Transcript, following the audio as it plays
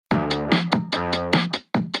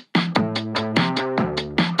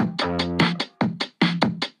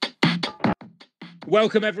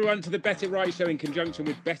Welcome everyone to the Bet It Right show in conjunction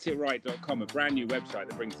with BetItRight.com, a brand new website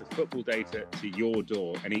that brings the football data to your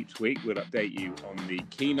door. And each week we'll update you on the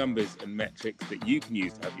key numbers and metrics that you can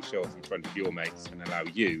use to help you show off in front of your mates and allow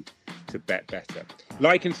you to bet better.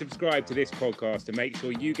 Like and subscribe to this podcast and make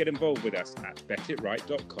sure you get involved with us at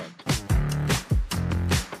BetItRight.com.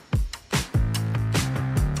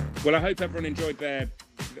 Well, I hope everyone enjoyed their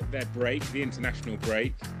break, the international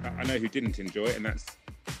break. I know who didn't enjoy it, and that's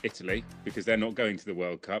Italy, because they're not going to the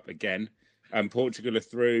World Cup again. Portugal are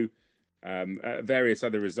through. Various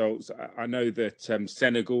other results. I know that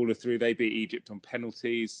Senegal are through. They beat Egypt on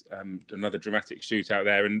penalties. Another dramatic shootout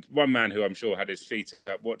there. And one man who I'm sure had his feet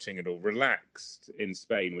up watching it all, relaxed in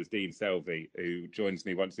Spain, was Dean Selvey, who joins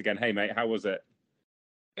me once again. Hey, mate, how was it?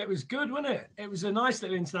 It was good, wasn't it? It was a nice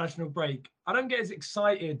little international break. I don't get as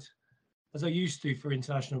excited as I used to for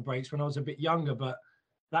international breaks when I was a bit younger, but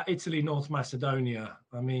that Italy, North Macedonia,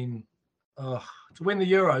 I mean, to win the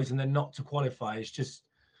Euros and then not to qualify is just,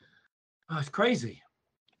 it's crazy.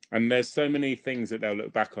 And there's so many things that they'll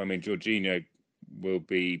look back on. I mean, Jorginho will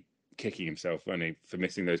be kicking himself, won't he, for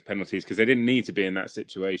missing those penalties, because they didn't need to be in that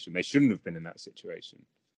situation. They shouldn't have been in that situation.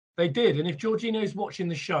 They did. And if Jorginho is watching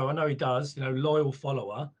the show, I know he does, loyal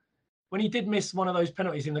follower, when he did miss one of those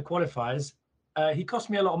penalties in the qualifiers, he cost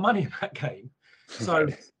me a lot of money in that game. So,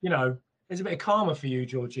 there's a bit of karma for you,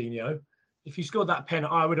 Jorginho. If you scored that pen,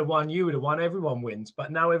 I would have won, you would have won, everyone wins. But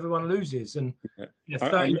now everyone loses. And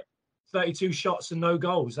 32 shots and no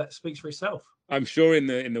goals, that speaks for itself. I'm sure in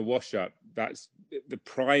the wash-up, that's the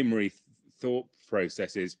primary thought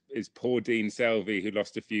process is poor Dean Selvey, who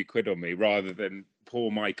lost a few quid on me, rather than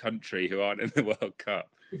poor my country, who aren't in the World Cup.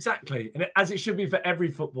 Exactly. And as it should be for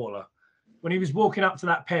every footballer. When he was walking up to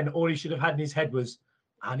that pen, all he should have had in his head was,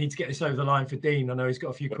 I need to get this over the line for Dean. I know he's got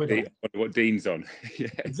a few quid on. What Dean's on. Yeah.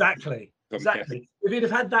 Exactly. If he'd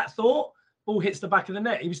have had that thought, ball hits the back of the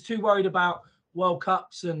net. He was too worried about World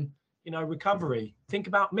Cups and, recovery. Think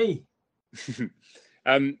about me.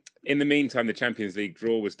 In the meantime, the Champions League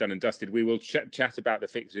draw was done and dusted. We will chat about the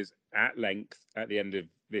fixtures at length at the end of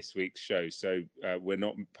this week's show. So we're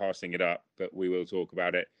not passing it up, but we will talk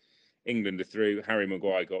about it. England are through. Harry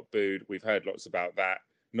Maguire got booed. We've heard lots about that.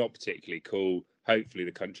 Not particularly cool. Hopefully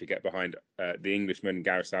the country get behind the Englishman,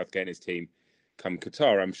 Gareth Southgate and his team come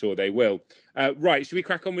Qatar. I'm sure they will. Right, should we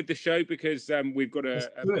crack on with the show? Because we've got a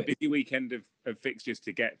busy weekend of fixtures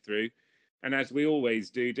to get through. And as we always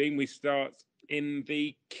do, Dean, we start in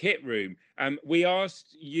the kit room. We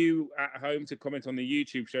asked you at home to comment on the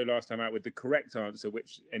YouTube show last time out with the correct answer,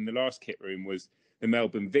 which in the last kit room was the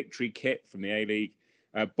Melbourne Victory kit from the A-League.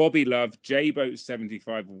 Bobby Love,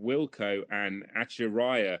 J-Boat75, Wilco and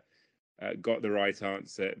Achiraya got the right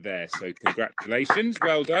answer there. So congratulations.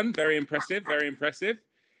 Well done. Very impressive. Very impressive.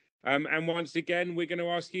 And once again, we're going to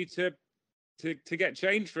ask you to get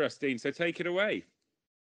change for us, Dean. So take it away.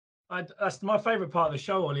 That's my favourite part of the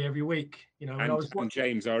show, Ollie, every week. And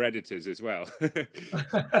James, our editors, as well.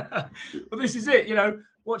 Well, this is it.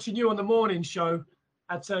 Watching you on the morning show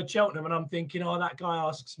at Cheltenham, and I'm thinking, that guy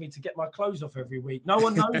asks me to get my clothes off every week. No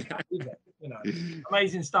one knows that, is it?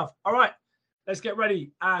 Amazing stuff. All right, let's get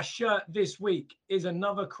ready. Our shirt this week is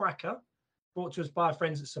another cracker brought to us by our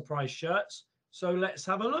friends at Surprise Shirts. So let's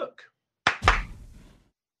have a look.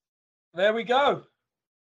 There we go.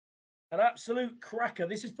 An absolute cracker.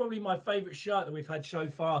 This is probably my favourite shirt that we've had so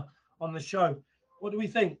far on the show. What do we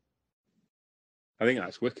think? I think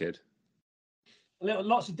that's wicked.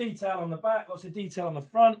 Lots of detail on the back, lots of detail on the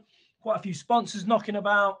front. Quite a few sponsors knocking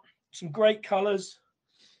about. Some great colours.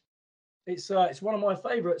 It's one of my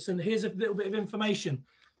favourites. And here's a little bit of information.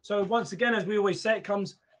 So once again, as we always say, it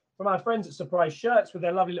comes from our friends at Surprise Shirts with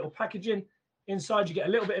their lovely little packaging. Inside, you get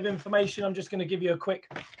a little bit of information. I'm just going to give you a quick.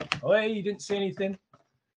 Oh, hey, you didn't see anything.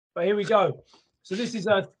 But here we go. So this is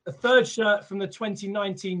a third shirt from the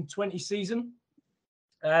 2019-20 season.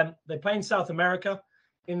 They play in South America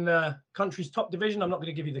in the country's top division. I'm not going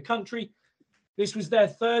to give you the country. This was their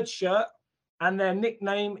third shirt, and their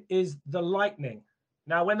nickname is the Lightning.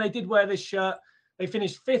 Now, when they did wear this shirt, they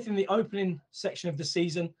finished fifth in the opening section of the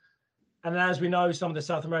season. And as we know, some of the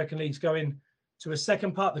South American leagues go in to a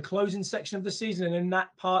second part, the closing section of the season. And in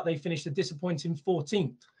that part, they finished a disappointing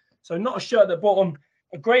 14th. So not a shirt that brought them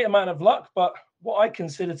a great amount of luck, but what I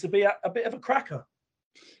consider to be a bit of a cracker.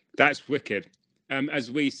 That's wicked.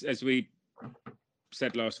 As we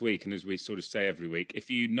said last week, and as we sort of say every week, if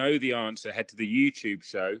you know the answer, head to the YouTube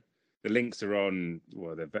show. The links are on,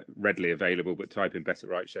 well, they're readily available, but type in Bet It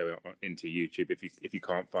Right Show into YouTube. If you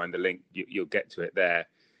can't find the link, you'll get to it there.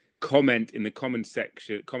 Comment in the comment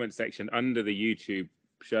section under the YouTube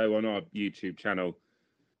show on our YouTube channel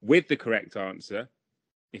with the correct answer,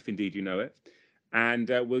 if indeed you know it. And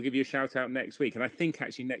we'll give you a shout out next week. And I think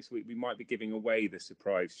actually next week we might be giving away the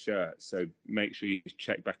surprise shirt. So make sure you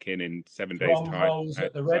check back in 7 days' time. Drum rolls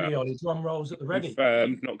at the ready, Ollie. Drum rolls at the ready.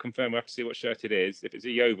 Confirmed, not confirmed. We'll have to see what shirt it is. If it's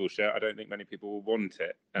a Yeovil shirt, I don't think many people will want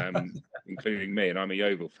it, including me, and I'm a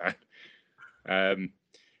Yeovil fan.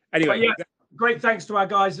 Anyway, yeah, great thanks to our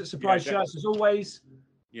guys at Surprise Shirts as always.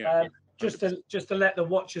 Yeah. Just to let the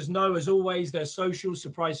watchers know, as always, their socials,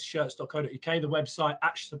 surpriseshirts.co.uk, the website,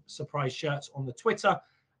 Surprise Shirts on the Twitter,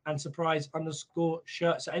 and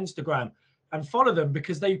surprise_shirts at Instagram. And follow them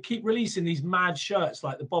because they keep releasing these mad shirts,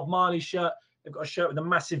 like the Bob Marley shirt. They've got a shirt with a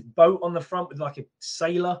massive boat on the front with like a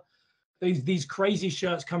sailor. These crazy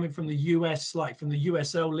shirts coming from the US, like from the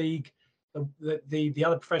USL League, the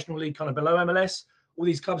other professional league kind of below MLS. All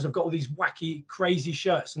these clubs have got all these wacky, crazy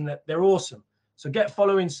shirts, and they're awesome. So get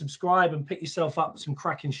following, subscribe, and pick yourself up some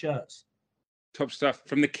cracking shirts. Top stuff.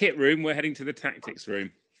 From the kit room, we're heading to the tactics room.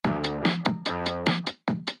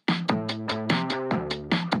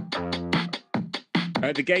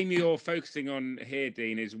 The game you're focusing on here,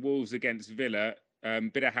 Dean, is Wolves against Villa.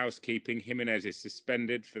 Bit of housekeeping. Jimenez is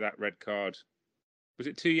suspended for that red card. Was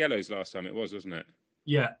it 2 yellows last time? It was, wasn't it?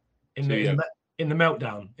 Yeah, in the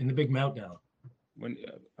meltdown, in the big meltdown.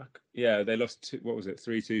 They lost. What was it?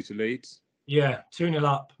 3-2 to Leeds. Yeah, 2-0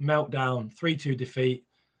 up, meltdown, 3-2 defeat.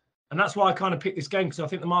 And that's why I kind of picked this game, because I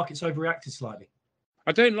think the market's overreacted slightly.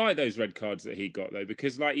 I don't like those red cards that he got, though,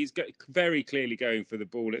 because like he's very clearly going for the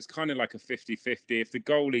ball. It's kind of like a 50-50. If the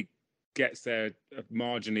goalie gets there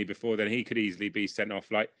marginally before, then he could easily be sent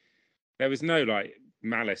off. Like, there was no like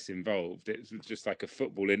malice involved. It was just like a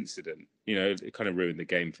football incident. You know, it kind of ruined the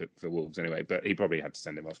game for Wolves anyway, but he probably had to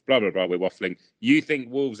send him off. Blah, blah, blah. We're waffling. You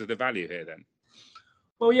think Wolves are the value here then?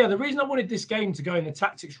 Well, yeah, the reason I wanted this game to go in the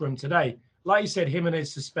tactics room today, like you said,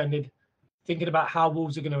 Jimenez suspended, thinking about how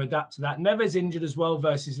Wolves are going to adapt to that. Neves injured as well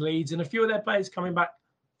versus Leeds, and a few of their players coming back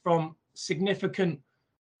from significant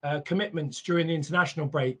commitments during the international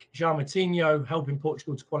break. João Moutinho helping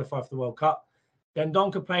Portugal to qualify for the World Cup.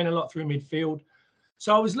 Dendoncker playing a lot through midfield.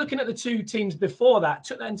 So I was looking at the two teams before that,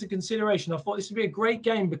 took that into consideration. I thought this would be a great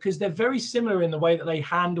game because they're very similar in the way that they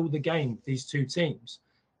handle the game, these two teams.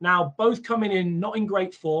 Now, both coming in not in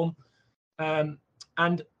great form.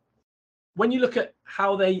 And when you look at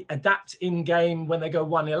how they adapt in game when they go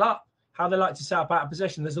 1-0 up, how they like to set up out of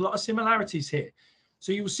possession, there's a lot of similarities here.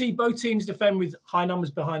 So you'll see both teams defend with high numbers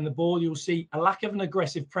behind the ball. You'll see a lack of an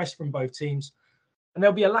aggressive press from both teams. And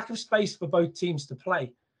there'll be a lack of space for both teams to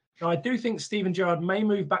play. Now, I do think Steven Gerrard may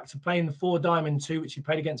move back to playing the 4-diamond-2, which he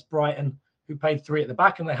played against Brighton, who played 3 at the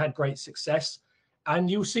back, and they had great success.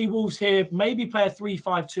 And you'll see Wolves here maybe play a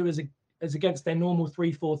 3-5-2 as against their normal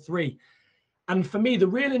 3-4-3. And for me, the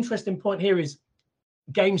real interesting point here is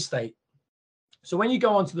game state. So when you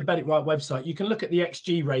go onto the Bet It Right website, you can look at the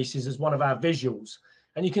XG races as one of our visuals.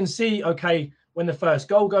 And you can see, okay, when the first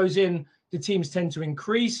goal goes in, the teams tend to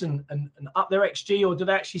increase and up their XG, or do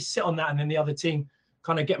they actually sit on that and then the other team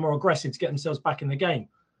kind of get more aggressive to get themselves back in the game?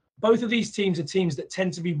 Both of these teams are teams that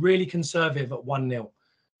tend to be really conservative at 1-0.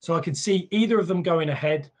 So I could see either of them going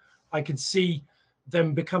ahead. I could see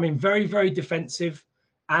them becoming very, very defensive.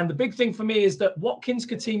 And the big thing for me is that Watkins,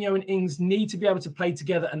 Coutinho and Ings need to be able to play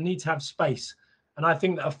together and need to have space. And I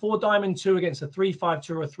think that a 4-diamond-2 against a 3-5-2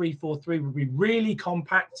 or a 3-4-3 would be really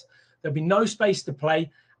compact. There'll be no space to play.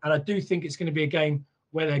 And I do think it's going to be a game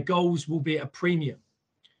where their goals will be at a premium.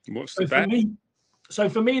 What's the bet? So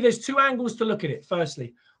for me, there's two angles to look at it.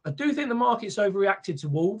 Firstly, I do think the market's overreacted to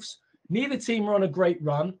Wolves. Neither team are on a great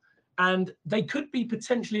run, and they could be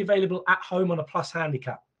potentially available at home on a plus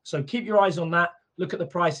handicap. So keep your eyes on that. Look at the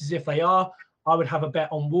prices if they are. I would have a bet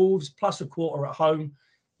on Wolves plus a quarter at home.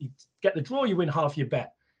 You get the draw, you win half your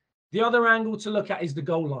bet. The other angle to look at is the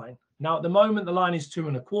goal line. Now, at the moment, the line is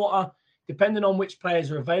 2.25. Depending on which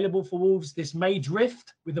players are available for Wolves, this may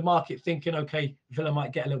drift with the market thinking, okay, Villa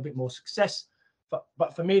might get a little bit more success.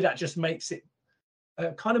 But for me, that just makes it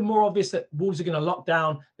kind of more obvious that Wolves are going to lock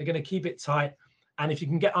down. They're going to keep it tight. And if you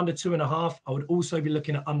can get under 2.5, I would also be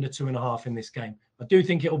looking at under 2.5 in this game. I do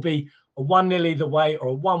think it'll be a 1-0 either way or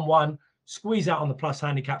a 1-1. Squeeze out on the plus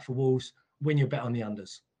handicap for Wolves. Win your bet on the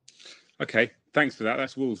unders. Okay, thanks for that.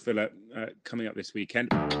 That's Wolves Villa coming up this weekend.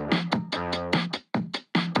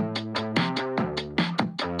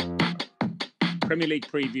 Premier League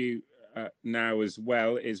preview now as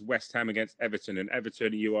well is West Ham against Everton. And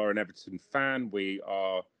Everton, you are an Everton fan. We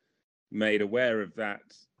are made aware of that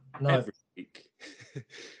every week.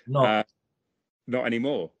 Not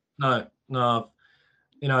anymore. No.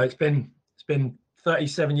 You know, it's been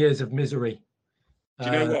 37 years of misery. Do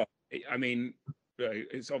you know what? I mean,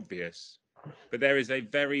 it's obvious, but there is a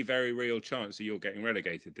very, very real chance that you're getting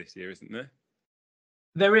relegated this year, isn't there?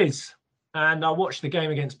 There is. And I watched the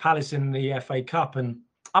game against Palace in the FA Cup, and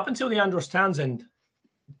up until the Andros Townsend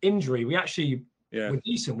injury, we actually were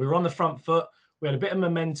decent. We were on the front foot. We had a bit of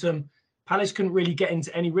momentum. Palace couldn't really get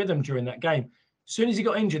into any rhythm during that game. As soon as he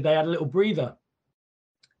got injured, they had a little breather.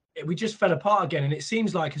 We just fell apart again. And it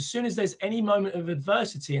seems like as soon as there's any moment of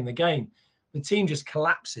adversity in the game, the team just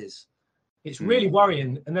collapses. It's really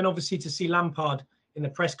worrying. And then obviously to see Lampard in the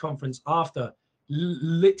press conference after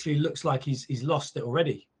literally looks like he's lost it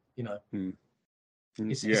already, you know.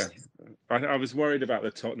 I was worried about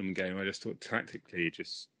the Tottenham game. I just thought tactically it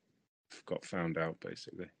just got found out,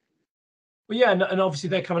 basically. Well, yeah, and obviously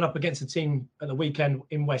they're coming up against a team at the weekend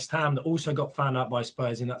in West Ham that also got found out by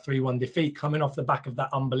Spurs in that 3-1 defeat, coming off the back of that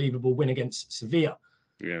unbelievable win against Sevilla.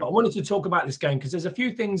 Yeah. But I wanted to talk about this game because there's a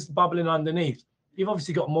few things bubbling underneath. You've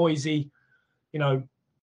obviously got Moisey, you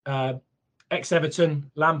know,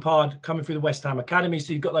 ex-Everton, Lampard coming through the West Ham Academy,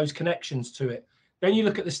 so you've got those connections to it. Then you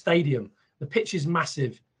look at the stadium. The pitch is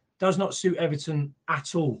massive, does not suit Everton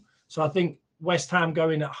at all. So I think West Ham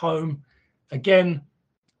going at home, again,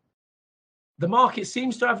 the market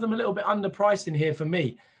seems to have them a little bit underpriced in here for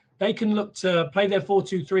me. They can look to play their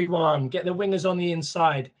 4-2-3-1, get their wingers on the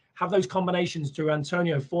inside, have those combinations to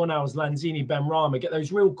Antonio Fornals, Lanzini, Benrahma, get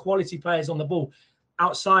those real quality players on the ball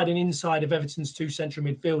outside and inside of Everton's two central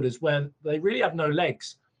midfielders where they really have no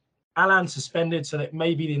legs. Alan suspended, so that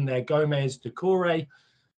maybe in there Gomez, Doucouré.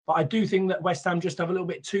 But I do think that West Ham just have a little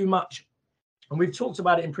bit too much. And we've talked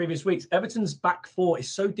about it in previous weeks. Everton's back four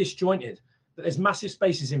is so disjointed that there's massive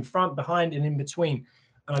spaces in front, behind, and in between.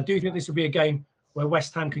 And I do think this will be a game where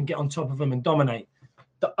West Ham can get on top of them and dominate.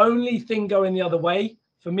 The only thing going the other way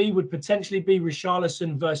for me would potentially be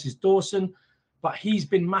Richarlison versus Dawson, but he's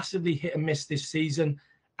been massively hit and miss this season.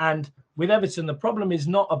 And with Everton, the problem is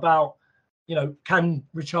not about, you know, can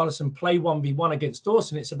Richarlison play 1v1 against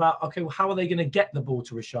Dawson? It's about, okay, well, how are they going to get the ball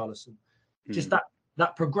to Richarlison? Just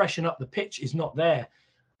that progression up the pitch is not there.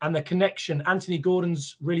 And the connection, Anthony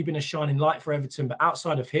Gordon's really been a shining light for Everton, but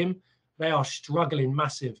outside of him, they are struggling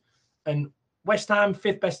massive. And West Ham,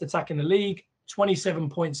 fifth best attack in the league, 27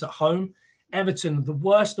 points at home. Everton, the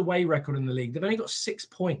worst away record in the league. They've only got 6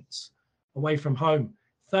 points away from home.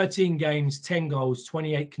 13 games, 10 goals,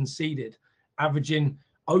 28 conceded, averaging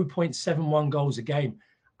 0.71 goals a game.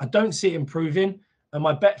 I don't see it improving. And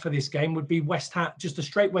my bet for this game would be West Ham, just a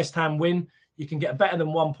straight West Ham win. You can get better than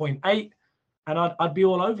 1.8. And I'd be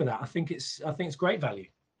all over that. I think it's great value.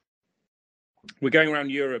 We're going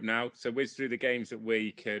around Europe now, so whiz through the games that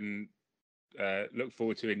we can look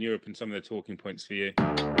forward to in Europe and some of the talking points for you.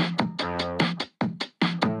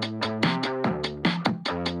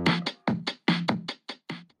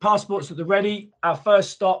 Passports at the ready. Our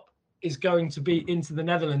first stop is going to be into the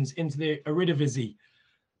Netherlands, into the Eredivisie.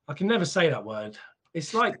 I can never say that word.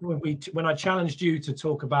 It's like when I challenged you to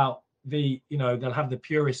talk about they'll have the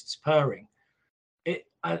purists purring.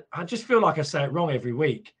 I just feel like I say it wrong every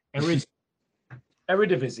week.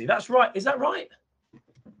 Eredivisie. That's right. Is that right?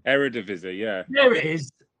 Eredivisie, yeah. There it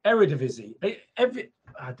is. Eredivisie. I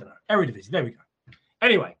don't know. Eredivisie. There we go.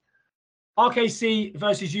 Anyway, RKC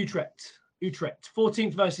versus Utrecht. Utrecht,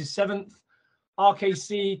 14th versus 7th.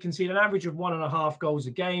 RKC concede an average of 1.5 goals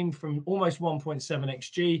a game from almost 1.7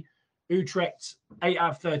 XG. Utrecht, 8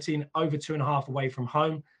 out of 13, over 2.5 away from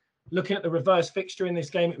home. Looking at the reverse fixture in this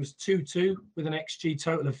game, it was 2-2 with an XG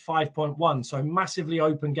total of 5.1. So massively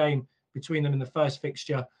open game between them in the first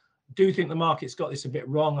fixture. Do think the market's got this a bit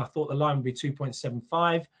wrong. I thought the line would be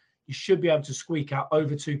 2.75. You should be able to squeak out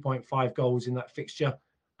over 2.5 goals in that fixture.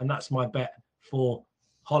 And that's my bet for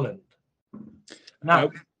Holland. Now,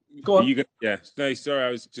 go on. No, sorry. I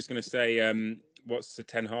was just going to say, what's the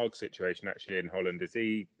Ten Hag situation actually in Holland?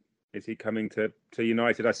 Is he coming to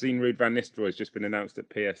United? I've seen Ruud van Nistelrooy has just been announced at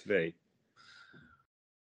PSV.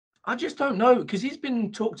 I just don't know, because he's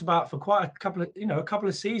been talked about for quite a couple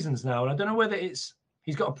of seasons now, and I don't know whether he's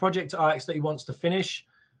got a project at Ajax that he wants to finish.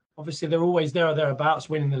 Obviously, they're always there or thereabouts,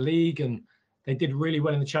 winning the league, and they did really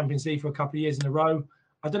well in the Champions League for a couple of years in a row.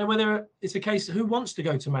 I don't know whether it's a case of who wants to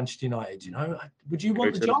go to Manchester United. You know, would you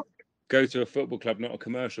want the job? Go to a football club, not a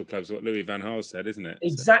commercial club, is what Louis van Gaal said, isn't it?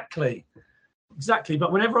 Exactly. Exactly.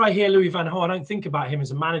 But whenever I hear Louis van Gaal, I don't think about him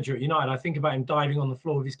as a manager at United. I think about him diving on the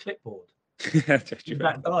floor with his clipboard.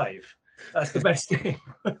 That dive. That's the best thing.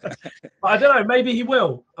 But I don't know. Maybe he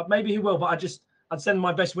will. But I'd send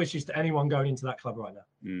my best wishes to anyone going into that club right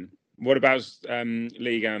now. What about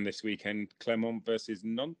Ligue 1 this weekend? Clermont versus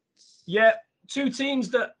Nantes? Yeah, two teams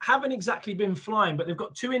that haven't exactly been flying, but they've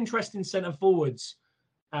got two interesting centre forwards.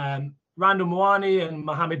 Randall Moani and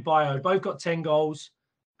Mohamed Bayo both got 10 goals.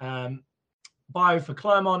 Bayo for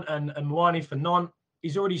Clermont and Moani for Nantes.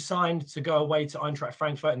 He's already signed to go away to Eintracht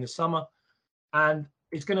Frankfurt in the summer, and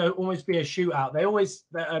it's going to almost be a shootout.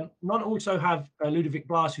 Nantes also have Ludovic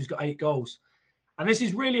Blas, who's got 8 goals. And this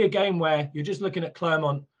is really a game where you're just looking at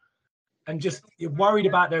Clermont and you're worried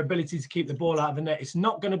about their ability to keep the ball out of the net. It's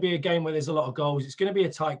not going to be a game where there's a lot of goals. It's going to be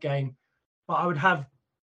a tight game. But I would have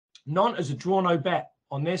Nantes as a draw no bet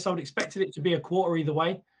on this. I would expect it to be a quarter either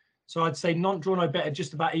way. So I'd say Nantes draw no bet at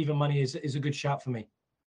just about even money is a good shout for me.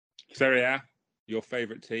 Serie A, your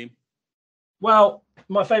favourite team? Well,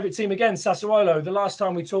 my favourite team again, Sassuolo. The last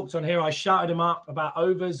time we talked on here, I shouted them up about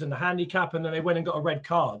overs and the handicap, and then they went and got a red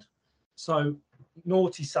card. So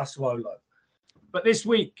naughty Sassuolo. But this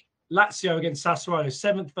week, Lazio against Sassuolo,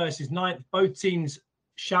 7th versus 9th. Both teams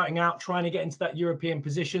shouting out, trying to get into that European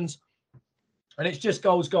positions. And it's just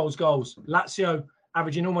goals, goals, goals. Lazio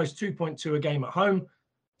averaging almost 2.2 a game at home.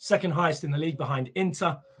 Second highest in the league behind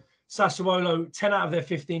Inter. Sassuolo, 10 out of their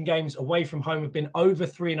 15 games away from home have been over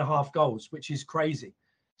 3.5 goals, which is crazy.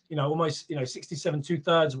 Almost, 67,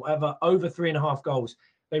 2/3, whatever, over 3.5 goals.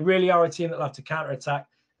 They really are a team that love to counter-attack.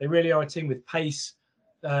 They really are a team with pace.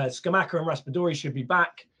 Scamacca and Raspadori should be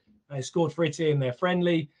back. They scored for Italy in their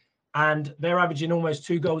friendly. And they're averaging almost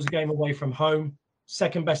 2 goals a game away from home.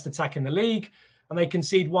 Second best attack in the league. And they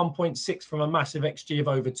concede 1.6 from a massive XG of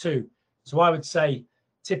over 2. So I would say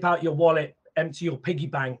tip out your wallet, empty your piggy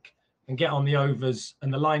bank, and get on the overs.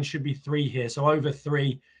 And the line should be 3 here. So over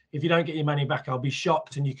 3. If you don't get your money back, I'll be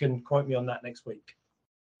shocked. And you can quote me on that next week.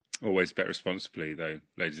 Always bet responsibly, though,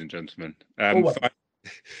 ladies and gentlemen.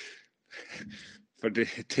 For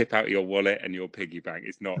tip out your wallet and your piggy bank.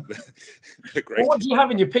 It's not the great. Well, what do you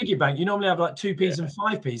have in your piggy bank? You normally have like 2p's and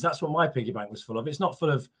 5p's. That's what my piggy bank was full of. It's not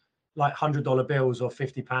full of like $100 bills or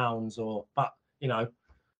 £50 but I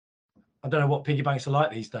don't know what piggy banks are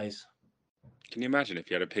like these days. Can you imagine if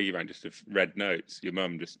you had a piggy bank just of red notes? Your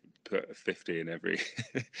mum just put a 50 in every.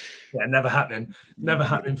 Yeah, never happening. Never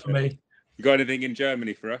happening for me. You got anything in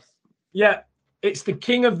Germany for us? Yeah, it's the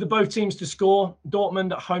king of the both teams to score.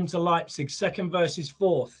 Dortmund at home to Leipzig, 2nd versus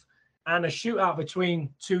 4th, and a shootout between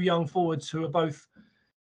 2 young forwards who are both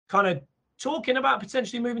kind of talking about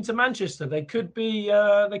potentially moving to Manchester. They could be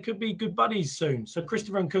good buddies soon. So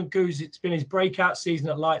Christopher Nkunku, it's been his breakout season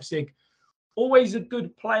at Leipzig. Always a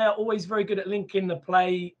good player, always very good at linking the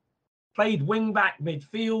play. Played wing back,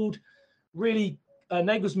 midfield. Really,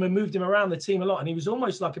 Nagelsmann moved him around the team a lot, and he was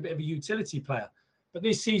almost like a bit of a utility player. But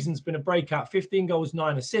this season's been a breakout. 15 goals,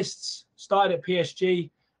 9 assists. Started at PSG,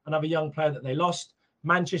 another young player that they lost.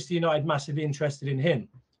 Manchester United massively interested in him.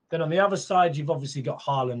 Then on the other side, you've obviously got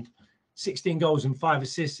Haaland. 16 goals and 5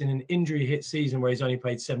 assists in an injury-hit season where he's only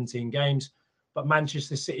played 17 games. But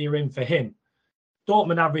Manchester City are in for him.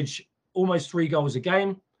 Dortmund average almost 3 goals a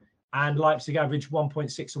game, and Leipzig average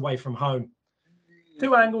 1.6 away from home.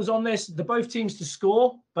 2 angles on this. They're both teams to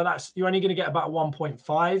score, but you're only going to get about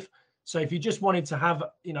 1.5. So if you just wanted to have,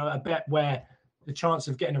 a bet where the chance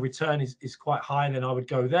of getting a return is quite high, then I would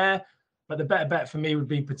go there. But the better bet for me would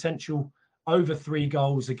be potential over 3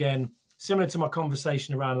 goals again. Similar to my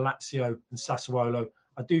conversation around Lazio and Sassuolo,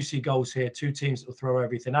 I do see goals here. 2 teams that will throw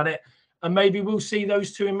everything at it. And maybe we'll see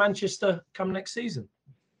those 2 in Manchester come next season.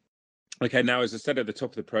 Okay, now, as I said at the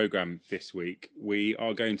top of the programme this week, we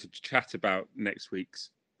are going to chat about next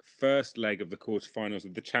week's first leg of the quarterfinals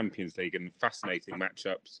of the Champions League and fascinating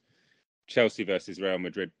matchups. Chelsea versus Real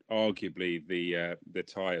Madrid, arguably the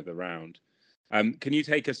tie of the round. Can you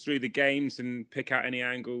take us through the games and pick out any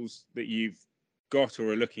angles that you've got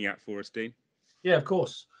or are looking at for us, Dean? Yeah, of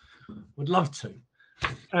course. Would love to.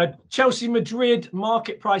 Chelsea Madrid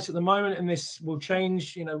market price at the moment, and this will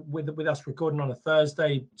change, with us recording on a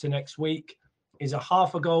Thursday to next week, is a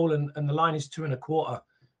half a goal, and the line is 2.25.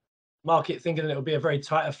 Market thinking that it'll be a very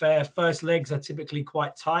tight affair. First legs are typically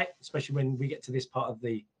quite tight, especially when we get to this part of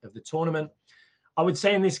the tournament. I would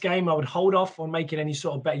say in this game, I would hold off on making any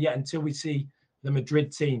sort of bet yet until we see the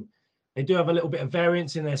Madrid team. They do have a little bit of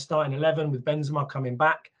variance in their starting 11 with Benzema coming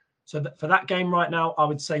back. So for that game right now, I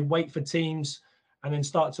would say wait for teams and then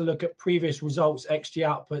start to look at previous results, XG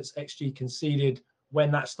outputs, XG conceded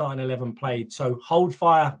when that starting 11 played. So hold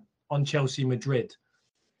fire on Chelsea Madrid.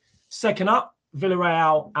 Second up,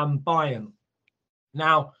 Villarreal and Bayern.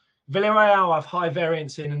 Now, Villarreal have high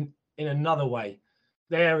variance in another way.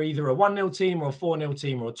 They're either a 1-0 team or a 4-0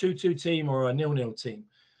 team or a 2-2 team or a 0-0 team.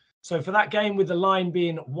 So for that game with the line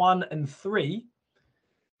being 1 and 3,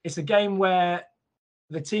 it's a game where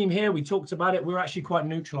the team here, we talked about it, we're actually quite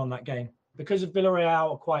neutral on that game. Because of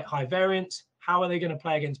Villarreal are quite high variance, how are they going to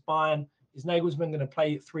play against Bayern? Is Nagelsmann going to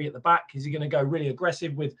play 3 at the back? Is he going to go really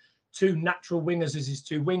aggressive with 2 natural wingers as his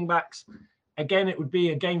 2 wing backs? Again, it would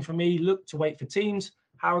be a game for me. Look to wait for teams.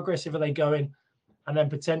 How aggressive are they going? and then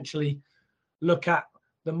potentially look at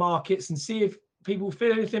the markets and see if people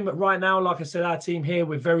feel anything. But right now, like I said, our team here,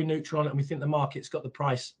 we're very neutral on it, and we think the market's got the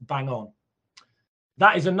price bang on.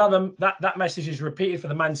 That is another, that message is repeated for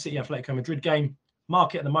the Man City Atletico Madrid game.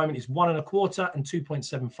 Market at the moment is 1.25 and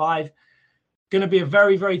 2.75. Going to be a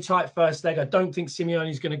very, very tight first leg. I don't think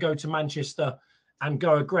Simeone's going to go to Manchester and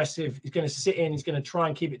go aggressive. He's going to sit in. He's going to try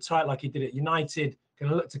and keep it tight like he did at United. Going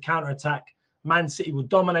to look to counter-attack. Man City will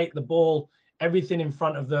dominate the ball, everything in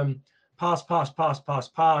front of them. Pass.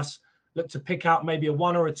 Look to pick out maybe a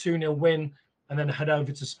 1 or a 2-0 win and then head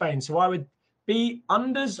over to Spain. So I would be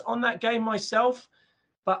unders on that game myself.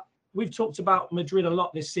 But we've talked about Madrid a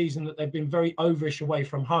lot this season, that they've been very overish away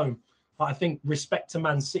from home. But I think respect to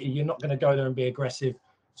Man City, you're not going to go there and be aggressive.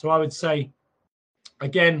 So I would say,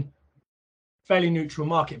 again, fairly neutral,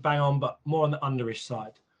 market bang on, but more on the underish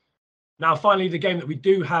side. Now, finally, the game that we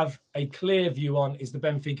do have a clear view on is the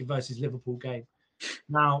Benfica versus Liverpool game.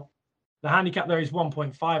 Now, the handicap there is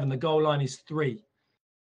 1.5 and the goal line is 3.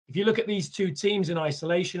 If you look at these two teams in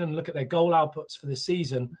isolation and look at their goal outputs for the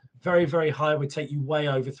season, very, very high, would take you way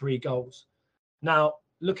over 3 goals. Now,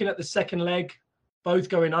 looking at the second leg, both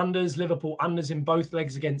going unders, Liverpool unders in both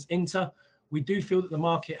legs against Inter. We do feel that the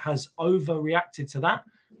market has overreacted to that,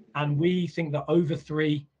 and we think that over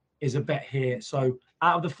 3 is a bet here. So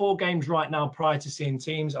out of the 4 games right now prior to seeing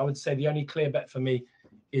teams, I would say the only clear bet for me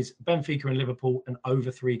is Benfica and Liverpool and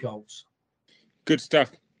over 3 goals. Good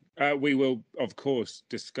stuff. We will, of course,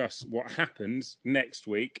 discuss what happens next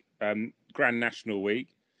week, Grand National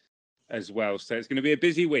Week as well. So it's going to be a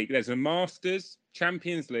busy week. There's a Masters,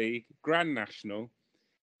 Champions League, Grand National.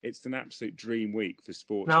 It's an absolute dream week for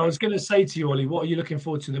sports. Now, I was going to say to you, Ollie, what are you looking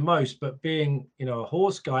forward to the most? But being, a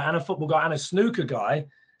horse guy and a football guy and a snooker guy,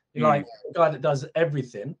 like a guy that does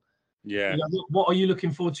everything. Yeah. What are you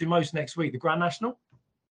looking forward to most next week? The Grand National?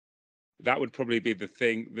 That would probably be the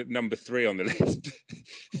thing, that number 3 on the list.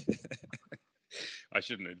 I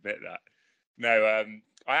shouldn't admit that. No,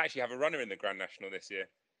 I actually have a runner in the Grand National this year,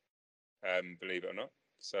 believe it or not.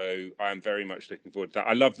 So I am very much looking forward to that.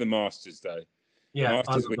 I love the Masters, though. Yeah, the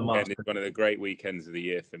Masters weekend is one of the great weekends of the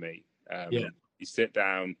year for me. You sit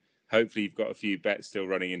down, hopefully you've got a few bets still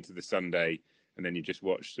running into the Sunday, and then you just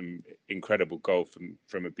watch some incredible golf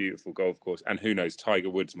from a beautiful golf course. And who knows,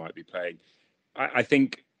 Tiger Woods might be playing. I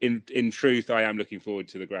think, in truth, I am looking forward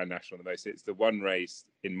to the Grand National the most. It's the one race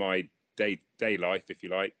in my day life, if you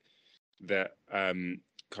like, that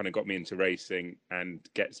kind of got me into racing and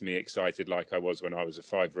gets me excited like I was when I was a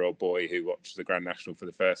 5-year-old boy who watched the Grand National for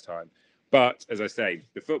the first time. But as I say,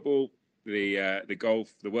 the football, the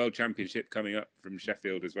golf, the World Championship coming up from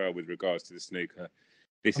Sheffield as well with regards to the snooker.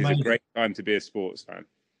 This is a great time to be a sports fan.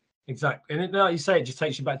 Exactly. And like you say, it just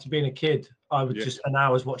takes you back to being a kid. I would just spend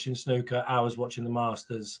hours watching snooker, hours watching the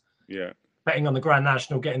Masters. Yeah. Betting on the Grand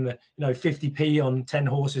National, getting the 50p on 10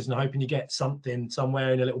 horses and hoping you get something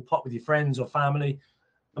somewhere in a little pot with your friends or family.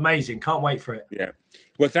 Amazing. Can't wait for it. Yeah.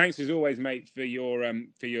 Well, thanks as always, mate, for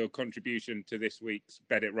your contribution to this week's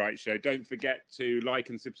Bet It Right show. Don't forget to like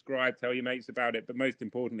and subscribe, tell your mates about it. But most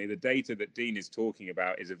importantly, the data that Dean is talking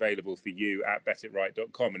about is available for you at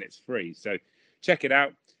betitright.com and it's free. So check it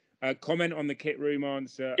out. Comment on the Kit Room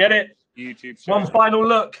answer. Get it. YouTube show. One final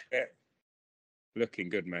look. Yeah. Looking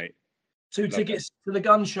good, mate. 2 tickets to the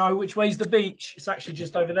gun show. Which way's the beach? It's actually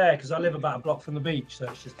just over there because I live about a block from the beach, so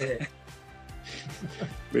it's just here.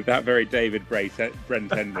 With that very David Brent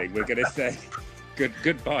ending, we're going to say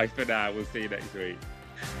goodbye for now. We'll see you next week.